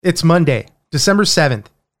It's Monday, December 7th.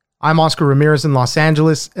 I'm Oscar Ramirez in Los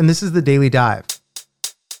Angeles, and this is the Daily Dive.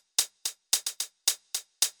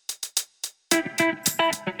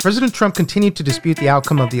 President Trump continued to dispute the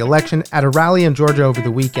outcome of the election at a rally in Georgia over the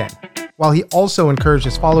weekend, while he also encouraged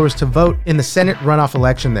his followers to vote in the Senate runoff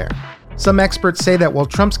election there. Some experts say that while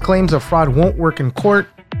Trump's claims of fraud won't work in court,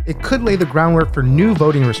 it could lay the groundwork for new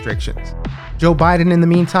voting restrictions. Joe Biden, in the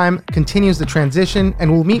meantime, continues the transition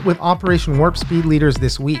and will meet with Operation Warp Speed leaders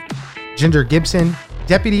this week. Ginger Gibson,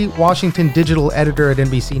 Deputy Washington Digital Editor at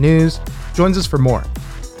NBC News, joins us for more.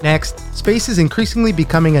 Next, space is increasingly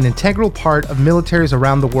becoming an integral part of militaries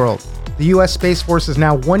around the world. The U.S. Space Force is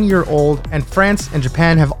now 1 year old, and France and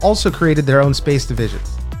Japan have also created their own space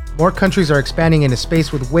divisions. More countries are expanding into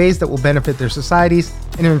space with ways that will benefit their societies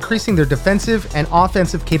and are increasing their defensive and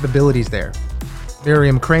offensive capabilities there.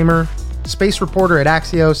 Miriam Kramer, space reporter at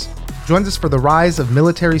Axios, joins us for the rise of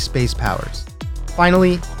military space powers.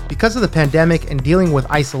 Finally, because of the pandemic and dealing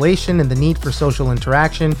with isolation and the need for social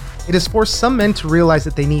interaction, it has forced some men to realize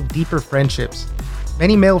that they need deeper friendships.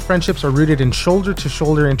 Many male friendships are rooted in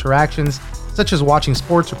shoulder-to-shoulder interactions, such as watching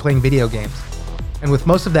sports or playing video games. And with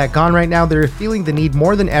most of that gone right now, they're feeling the need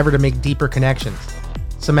more than ever to make deeper connections.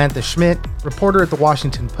 Samantha Schmidt, reporter at The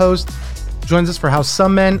Washington Post, joins us for how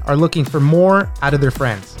some men are looking for more out of their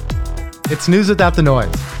friends. It's news without the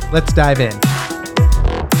noise. Let's dive in.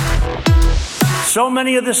 So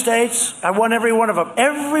many of the states, I won every one of them.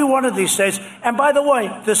 Every one of these states. And by the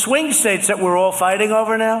way, the swing states that we're all fighting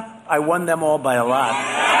over now, I won them all by a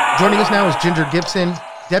lot. Joining us now is Ginger Gibson,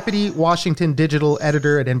 Deputy Washington Digital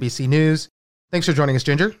Editor at NBC News. Thanks for joining us,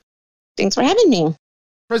 Ginger. Thanks for having me.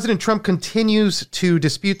 President Trump continues to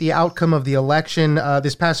dispute the outcome of the election.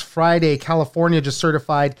 This past Friday, California just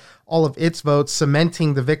certified all of its votes,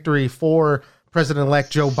 cementing the victory for President-elect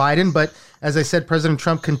Joe Biden. But as I said, President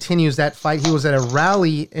Trump continues that fight. He was at a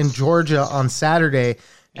rally in Georgia on Saturday,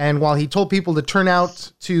 and while he told people to turn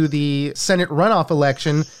out to the Senate runoff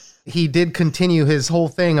election, he did continue his whole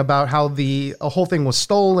thing about how the whole thing was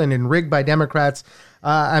stolen and rigged by Democrats.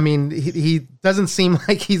 He doesn't seem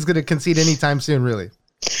like he's going to concede anytime soon, really.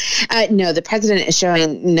 No, the president is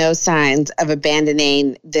showing no signs of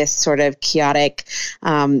abandoning this sort of chaotic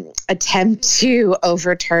attempt to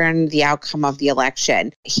overturn the outcome of the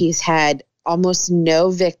election. He's had almost no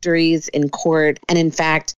victories in court. And in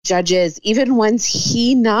fact, judges, even ones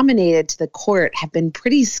he nominated to the court, have been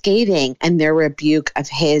pretty scathing in their rebuke of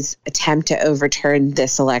his attempt to overturn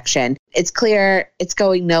this election. It's clear it's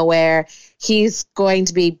going nowhere. He's going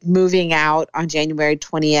to be moving out on January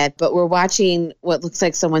 20th, but we're watching what looks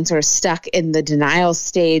like someone sort of stuck in the denial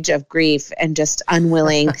stage of grief and just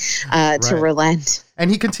unwilling to relent. And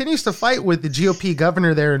he continues to fight with the GOP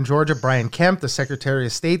governor there in Georgia, Brian Kemp, the Secretary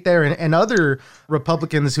of State there, and other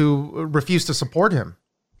Republicans who refuse to support him.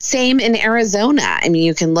 Same in Arizona. I mean,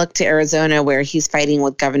 you can look to Arizona where he's fighting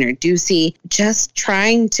with Governor Ducey, just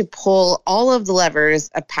trying to pull all of the levers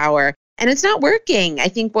of power. And it's not working. I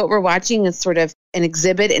think what we're watching is sort of an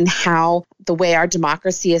exhibit in how the way our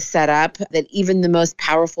democracy is set up, that even the most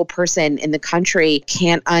powerful person in the country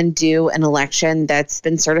can't undo an election that's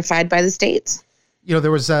been certified by the states. You know,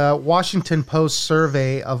 there was a Washington Post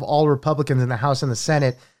survey of all Republicans in the House and the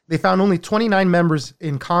Senate. They found only 29 members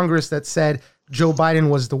in Congress that said Joe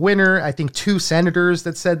Biden was the winner. I think 2 senators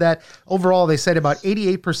that said that. Overall, they said about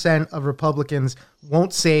 88% of Republicans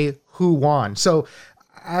won't say who won. So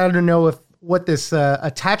I don't know what this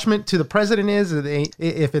attachment to the president is.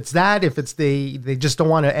 If it's they just don't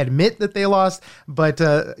want to admit that they lost. But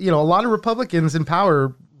a lot of Republicans in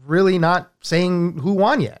power really not saying who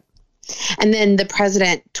won yet. And then the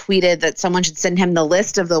president tweeted that someone should send him the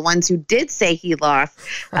list of the ones who did say he lost,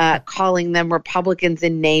 calling them Republicans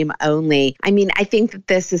in name only. I mean, I think that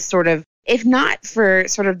this is sort of, if not for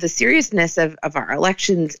sort of the seriousness of our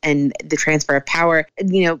elections and the transfer of power,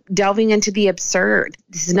 delving into the absurd.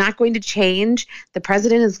 This is not going to change. The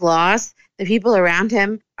president is lost. The people around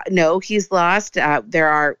him know he's lost. There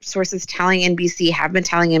are sources have been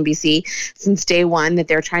telling NBC since day one that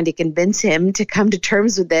they're trying to convince him to come to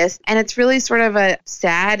terms with this. And it's really sort of a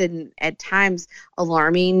sad and at times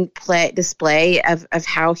alarming display of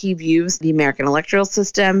how he views the American electoral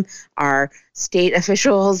system, our state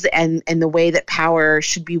officials, and the way that power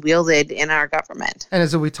should be wielded in our government. And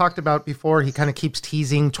as we talked about before, he kind of keeps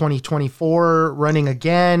teasing 2024 running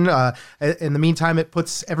again. In the meantime, it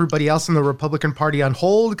puts everybody else in the Republican Party on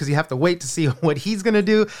hold because you have to wait to see what he's going to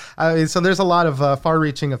do. So there's a lot of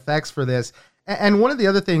far-reaching effects for this. And one of the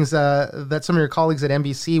other things that some of your colleagues at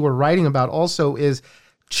NBC were writing about also is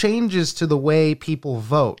changes to the way people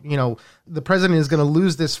vote. The president is going to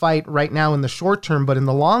lose this fight right now in the short term, but in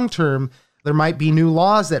the long term, There might be new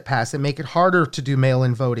laws that pass that make it harder to do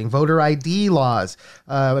mail-in voting, voter ID laws,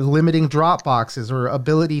 limiting drop boxes or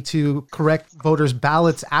ability to correct voters'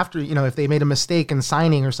 ballots after, if they made a mistake in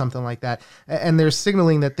signing or something like that. And they're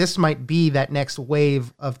signaling that this might be that next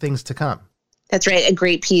wave of things to come. That's right. A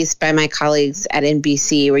great piece by my colleagues at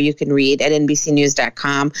NBC, where you can read at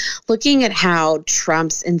NBCnews.com, looking at how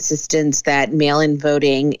Trump's insistence that mail-in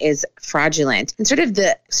voting is fraudulent and sort of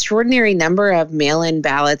the extraordinary number of mail-in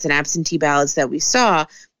ballots and absentee ballots that we saw,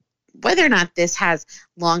 whether or not this has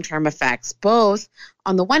long-term effects, both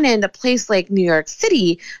on the one end, a place like New York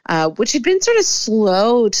City, which had been sort of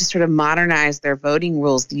slow to sort of modernize their voting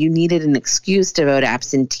rules. You needed an excuse to vote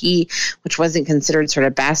absentee, which wasn't considered sort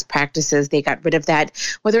of best practices. They got rid of that,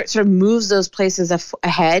 whether it sort of moves those places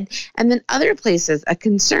ahead. And then other places, a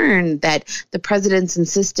concern that the president's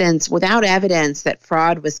insistence, without evidence that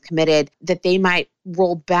fraud was committed, that they might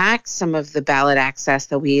roll back some of the ballot access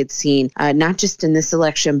that we had seen, not just in this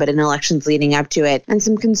election, but in elections leading up to it. And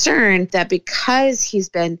some concern that because he's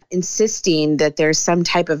been insisting that there's some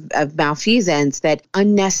type of malfeasance, that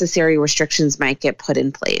unnecessary restrictions might get put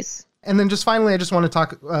in place. And then just finally, I just want to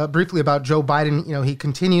talk briefly about Joe Biden. He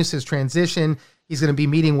continues his transition. He's going to be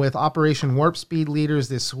meeting with Operation Warp Speed leaders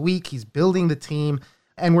this week. He's building the team.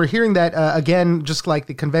 And we're hearing that, again, just like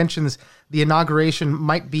the conventions, the inauguration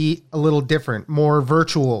might be a little different, more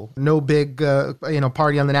virtual, no big,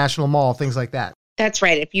 party on the National Mall, things like that. That's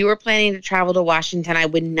right. If you were planning to travel to Washington, I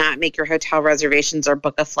would not make your hotel reservations or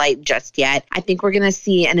book a flight just yet. I think we're going to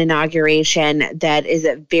see an inauguration that is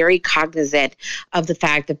very cognizant of the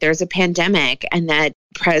fact that there's a pandemic and that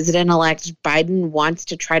President-elect Biden wants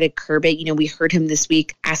to try to curb it. We heard him this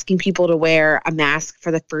week asking people to wear a mask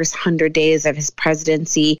for the first 100 days of his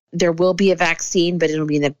presidency. There will be a vaccine, but it'll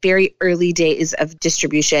be in the very early days of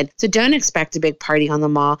distribution. So don't expect a big party on the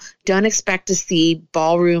mall. Don't expect to see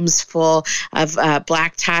ballrooms full of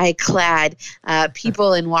black tie clad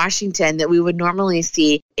people in Washington that we would normally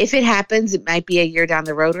see. If it happens, it might be a year down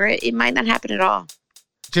the road, or it might not happen at all.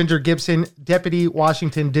 Ginger Gibson, Deputy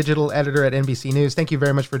Washington Digital Editor at NBC News. Thank you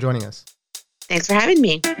very much for joining us. Thanks for having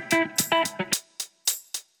me.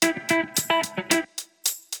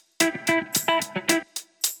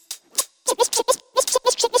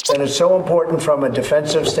 And it's so important from a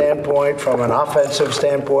defensive standpoint, from an offensive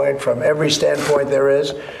standpoint, from every standpoint there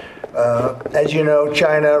is. As you know,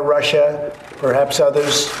 China, Russia, perhaps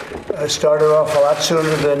others started off a lot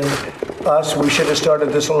sooner than us. We should have started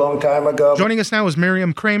this a long time ago. Joining us now is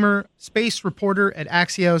Miriam Kramer, space reporter at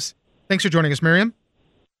Axios. Thanks for joining us, Miriam.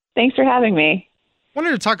 Thanks for having me.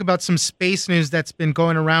 Wanted to talk about some space news that's been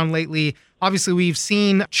going around lately. Obviously, we've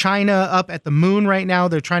seen China up at the moon right now.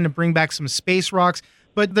 They're trying to bring back some space rocks.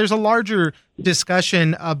 But there's a larger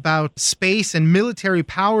discussion about space and military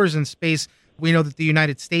powers in space. We know that the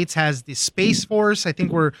United States has the Space Force. I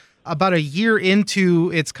think we're about a year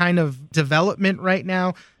into its kind of development right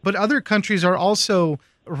now. But other countries are also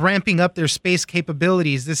ramping up their space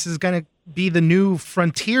capabilities. This is going to be the new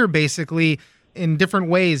frontier, basically, in different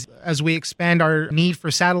ways as we expand our need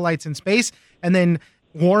for satellites in space and then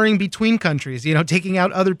warring between countries, taking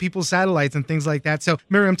out other people's satellites and things like that. So,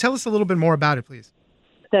 Miriam, tell us a little bit more about it, please.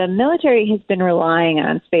 The military has been relying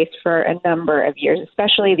on space for a number of years,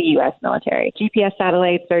 especially the U.S. military. GPS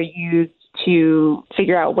satellites are used to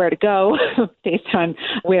figure out where to go based on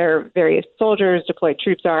where various soldiers, deployed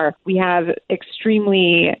troops are. We have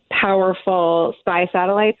extremely powerful spy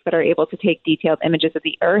satellites that are able to take detailed images of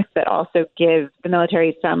the Earth that also give the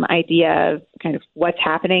military some idea of kind of what's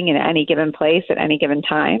happening in any given place at any given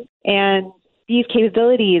time. And these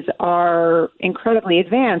capabilities are incredibly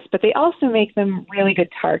advanced, but they also make them really good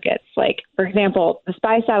targets. Like, for example, the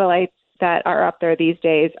spy satellites that are up there these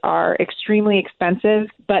days are extremely expensive,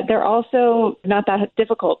 but they're also not that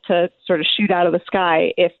difficult to sort of shoot out of the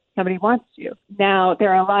sky if somebody wants to. Now,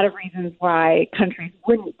 there are a lot of reasons why countries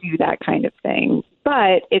wouldn't do that kind of thing,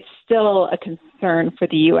 but it's still a concern for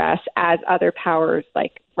the U.S. as other powers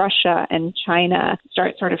like Russia and China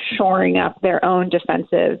start sort of shoring up their own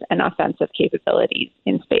defensive and offensive capabilities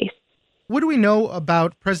in space. What do we know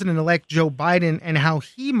about President-elect Joe Biden and how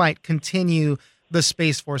he might continue the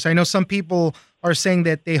Space Force? I know some people are saying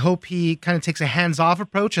that they hope he kind of takes a hands-off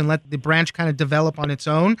approach and let the branch kind of develop on its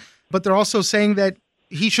own, but they're also saying that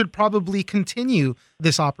he should probably continue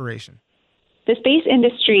this operation. The space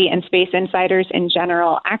industry and space insiders in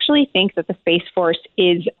general actually think that the Space Force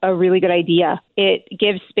is a really good idea. It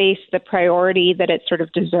gives space the priority that it sort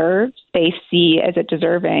of deserves. They see as it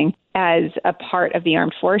deserving as a part of the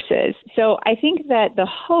armed forces. So I think that the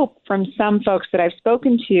hope from some folks that I've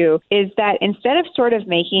spoken to is that instead of sort of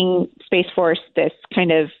making Space Force this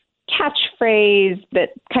kind of catchphrase that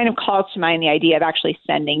kind of calls to mind the idea of actually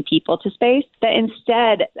sending people to space, that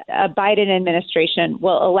instead a Biden administration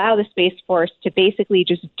will allow the Space Force to basically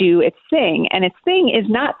just do its thing. And its thing is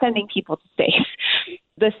not sending people to space.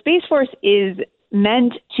 The Space Force is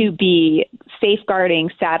meant to be safeguarding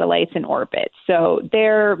satellites in orbit. So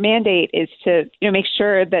their mandate is to make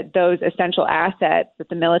sure that those essential assets that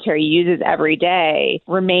the military uses every day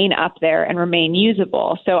remain up there and remain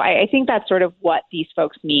usable. So I think that's sort of what these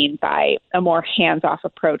folks mean by a more hands-off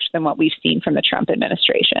approach than what we've seen from the Trump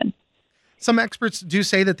administration. Some experts do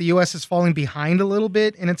say that the U.S. is falling behind a little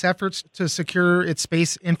bit in its efforts to secure its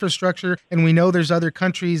space infrastructure. And we know there's other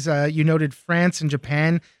countries, you noted France and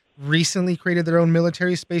Japan, recently created their own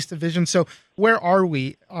military space division. So where are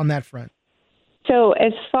we on that front? So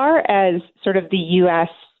as far as sort of the U.S.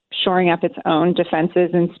 shoring up its own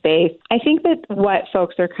defenses in space, I think that what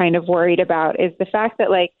folks are kind of worried about is the fact that,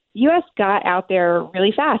 U.S. got out there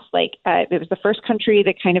really fast. It was the first country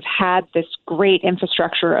that kind of had this great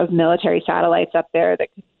infrastructure of military satellites up there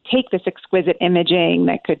that could take this exquisite imaging,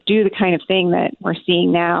 that could do the kind of thing that we're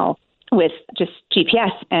seeing now with just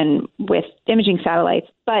GPS and with imaging satellites.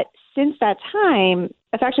 But since that time,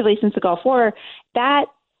 effectively since the Gulf War, that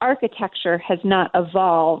architecture has not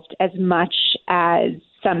evolved as much as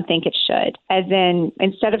some think it should. As in,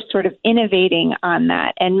 instead of sort of innovating on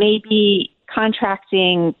that and maybe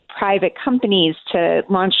contracting private companies to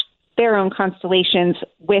launch their own constellations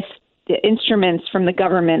with the instruments from the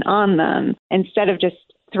government on them, instead of just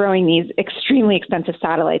throwing these extremely expensive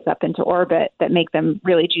satellites up into orbit that make them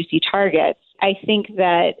really juicy targets, I think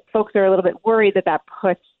that folks are a little bit worried that that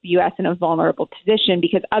puts the U.S. in a vulnerable position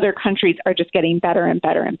because other countries are just getting better and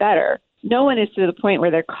better and better. No one is to the point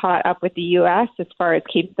where they're caught up with the U.S. as far as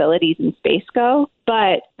capabilities in space go,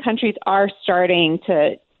 but countries are starting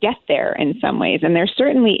to get there in some ways, and they're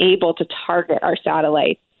certainly able to target our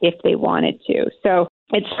satellites if they wanted to. So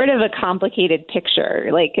it's sort of a complicated picture.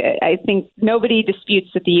 I think nobody disputes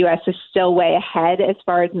that the U.S. is still way ahead as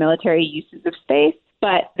far as military uses of space,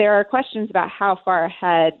 but there are questions about how far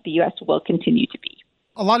ahead the U.S. will continue to be.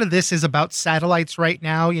 A lot of this is about satellites right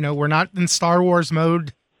now. We're not in Star Wars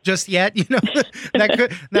mode just yet.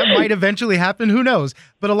 That might eventually happen. Who knows?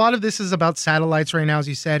 But a lot of this is about satellites right now, as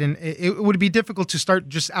you said, and it would be difficult to start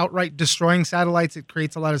just outright destroying satellites. It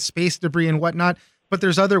creates a lot of space debris and whatnot. But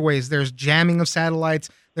there's other ways. There's jamming of satellites.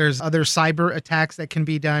 There's other cyber attacks that can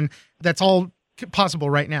be done. That's all possible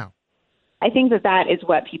right now. I think that is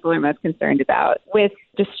what people are most concerned about. With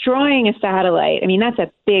destroying a satellite, that's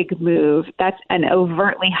a big move. That's an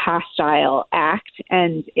overtly hostile act,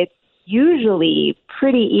 and it's usually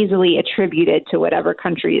pretty easily attributed to whatever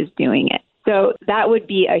country is doing it. So that would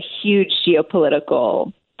be a huge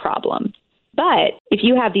geopolitical problem. But if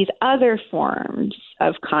you have these other forms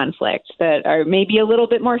of conflict that are maybe a little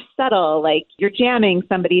bit more subtle, like you're jamming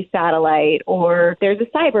somebody's satellite, or there's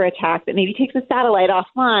a cyber attack that maybe takes a satellite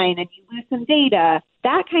offline and you lose some data,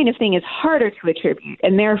 that kind of thing is harder to attribute.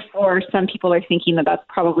 And therefore, some people are thinking that that's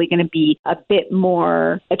probably going to be a bit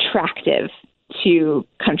more attractive to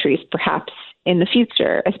countries perhaps in the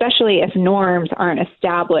future, especially if norms aren't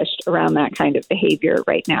established around that kind of behavior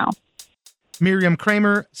right now. Miriam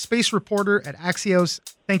Kramer, space reporter at Axios,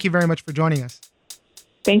 thank you very much for joining us.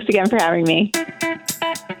 Thanks again for having me.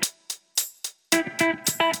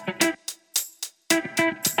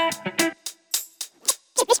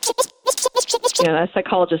 A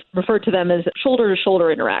psychologist referred to them as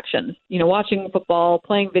shoulder-to-shoulder interactions. Watching football,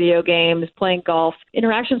 playing video games, playing golf,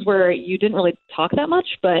 interactions where you didn't really talk that much,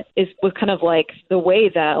 but it was kind of like the way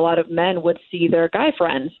that a lot of men would see their guy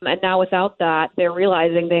friends. And now without that, they're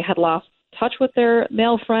realizing they had lost touch with their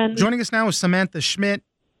male friends. Joining us now is Samantha Schmidt,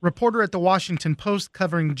 reporter at The Washington Post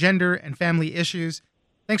covering gender and family issues.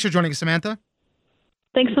 Thanks for joining us, Samantha.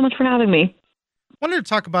 Thanks so much for having me. I wanted to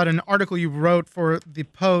talk about an article you wrote for The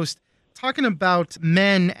Post talking about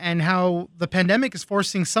men and how the pandemic is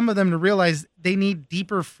forcing some of them to realize they need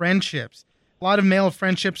deeper friendships. A lot of male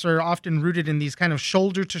friendships are often rooted in these kind of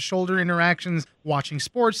shoulder-to-shoulder interactions, watching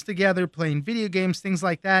sports together, playing video games, things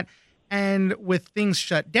like that. And with things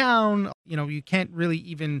shut down, you can't really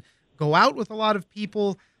even go out with a lot of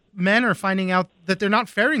people. Men are finding out that they're not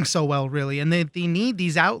faring so well, really, and they need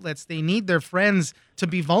these outlets. They need their friends to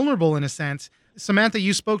be vulnerable in a sense. Samantha,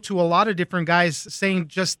 you spoke to a lot of different guys saying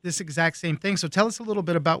just this exact same thing. So tell us a little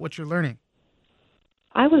bit about what you're learning.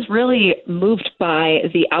 I was really moved by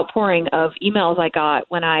the outpouring of emails I got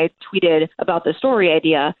when I tweeted about the story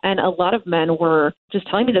idea. And a lot of men were just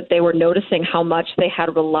telling me that they were noticing how much they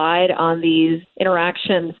had relied on these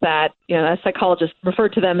interactions that, as psychologists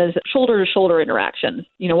referred to them as shoulder-to-shoulder interactions.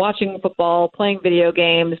 Watching football, playing video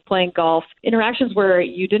games, playing golf, interactions where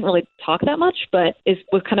you didn't really talk that much, but it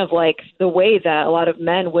was kind of like the way that a lot of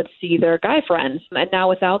men would see their guy friends. And now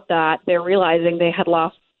without that, they're realizing they had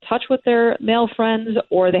lost touch with their male friends,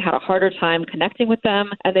 or they had a harder time connecting with them,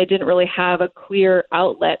 and they didn't really have a clear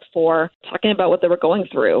outlet for talking about what they were going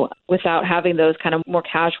through without having those kind of more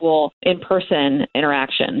casual in-person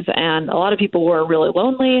interactions. And a lot of people were really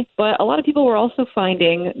lonely, but a lot of people were also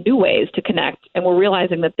finding new ways to connect and were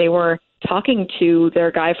realizing that they were talking to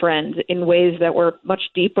their guy friends in ways that were much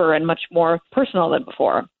deeper and much more personal than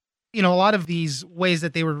before. A lot of these ways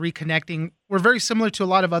that they were reconnecting were very similar to a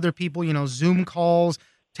lot of other people, Zoom calls,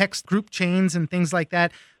 text group chains and things like that.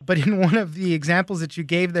 But in one of the examples that you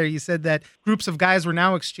gave there, you said that groups of guys were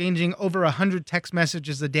now exchanging over 100 text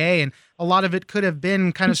messages a day. And a lot of it could have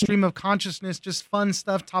been kind of stream of consciousness, just fun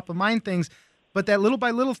stuff, top of mind things. But that little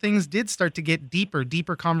by little things did start to get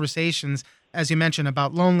deeper conversations, as you mentioned,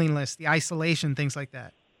 about loneliness, the isolation, things like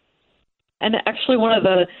that. And actually, one of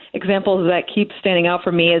the examples that keeps standing out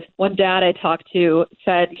for me is one dad I talked to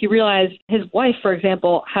said he realized his wife, for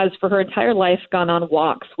example, has for her entire life gone on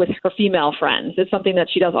walks with her female friends. It's something that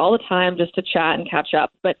she does all the time just to chat and catch up.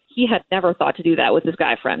 But he had never thought to do that with his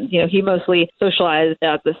guy friends. He mostly socialized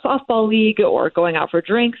at the softball league or going out for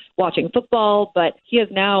drinks, watching football. But he has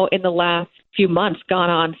now, in the last few months, gone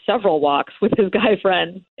on several walks with his guy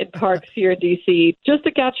friends in parks here in DC just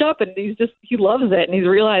to catch up, and he loves it, and he's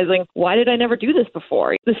realizing, why did I never do this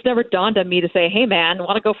before? This never dawned on me to say, hey man,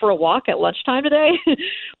 want to go for a walk at lunchtime today?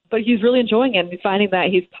 But he's really enjoying it, and finding that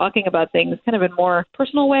he's talking about things kind of in more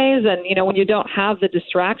personal ways. And when you don't have the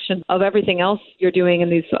distraction of everything else you're doing in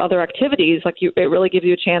these other activities, it really gives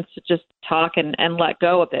you a chance to just talk and let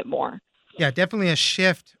go a bit more. Yeah, definitely a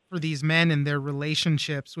shift for these men and their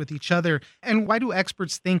relationships with each other. And why do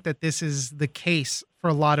experts think that this is the case for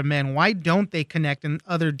a lot of men? Why don't they connect in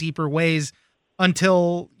other deeper ways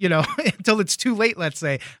until it's too late, let's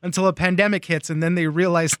say, until a pandemic hits, and then they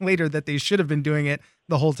realize later that they should have been doing it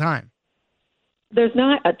the whole time? There's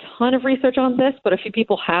not a ton of research on this, but a few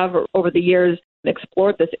people have over the years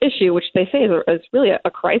explored this issue, which they say is really a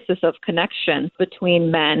crisis of connection between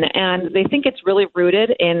men. And they think it's really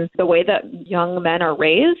rooted in the way that young men are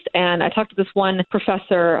raised. And I talked to this one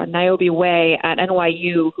professor, Niobe Way at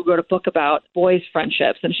NYU, who wrote a book about boys'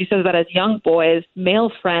 friendships. And she says that as young boys,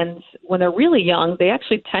 male friends, when they're really young, they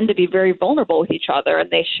actually tend to be very vulnerable with each other, and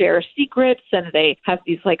they share secrets, and they have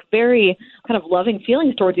these very kind of loving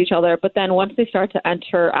feelings towards each other. But then once they start to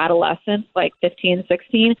enter adolescence, like 15,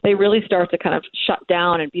 16, they really start to kind of shut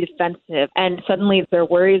down and be defensive. And suddenly they're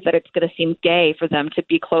worried that it's going to seem gay for them to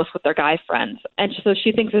be close with their guy friends. And so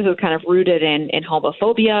she thinks this is kind of rooted in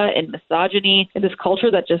homophobia and misogyny, in this culture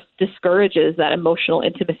that just discourages that emotional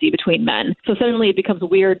intimacy between men. So suddenly it becomes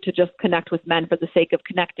weird to just connect with men for the sake of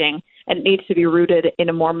connecting, and it needs to be rooted in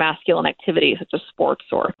a more masculine activity such as sports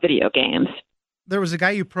or video games. There was a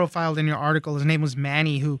guy you profiled in your article. His name was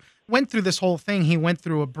Manny, who went through this whole thing. He went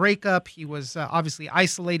through a breakup. He was obviously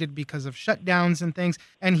isolated because of shutdowns and things.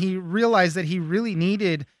 And he realized that he really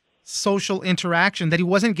needed social interaction that he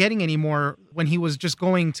wasn't getting anymore when he was just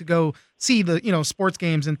going to go see the, sports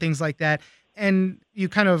games and things like that. And you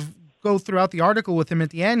kind of go throughout the article with him at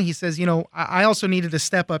the end. He says, I also needed to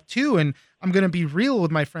step up too. And I'm going to be real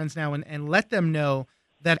with my friends now and let them know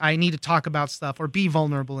that I need to talk about stuff or be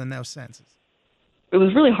vulnerable in those senses. It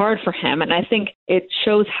was really hard for him. And I think it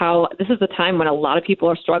shows how this is the time when a lot of people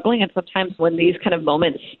are struggling. And sometimes when these kind of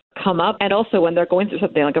moments come up, and also when they're going through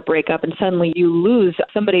something like a breakup and suddenly you lose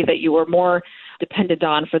somebody that you were more dependent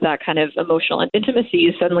on for that kind of emotional intimacy,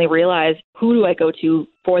 you suddenly realize, who do I go to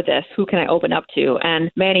for this? Who can I open up to? And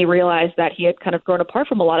Manny realized that he had kind of grown apart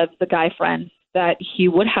from a lot of the guy friends that he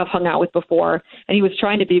would have hung out with before. And he was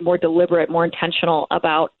trying to be more deliberate, more intentional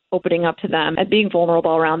about opening up to them and being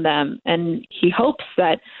vulnerable around them. And he hopes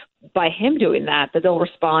that by him doing that they'll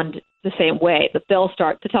respond the same way, that they'll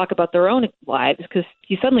start to talk about their own lives, because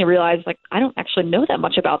he suddenly realized, I don't actually know that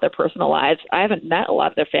much about their personal lives. I haven't met a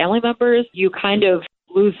lot of their family members. You kind of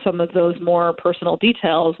lose some of those more personal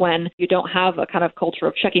details when you don't have a kind of culture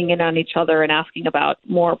of checking in on each other and asking about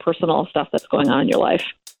more personal stuff that's going on in your life.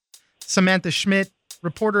 Samantha Schmidt,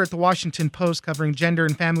 reporter at The Washington Post covering gender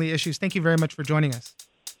and family issues. Thank you very much for joining us.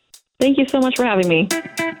 Thank you so much for having me.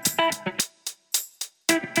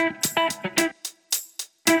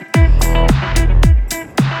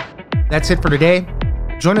 That's it for today.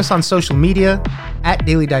 Join us on social media. at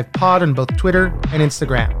Daily Dive Pod on both Twitter and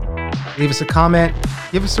Instagram. Leave us a comment,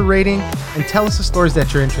 give us a rating, and tell us the stories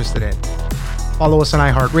that you're interested in. Follow us on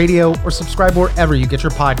iHeartRadio or subscribe wherever you get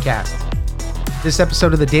your podcasts. This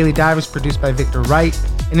episode of The Daily Dive was produced by Victor Wright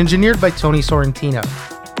and engineered by Tony Sorrentino.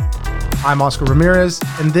 I'm Oscar Ramirez,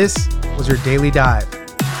 and this was your Daily Dive.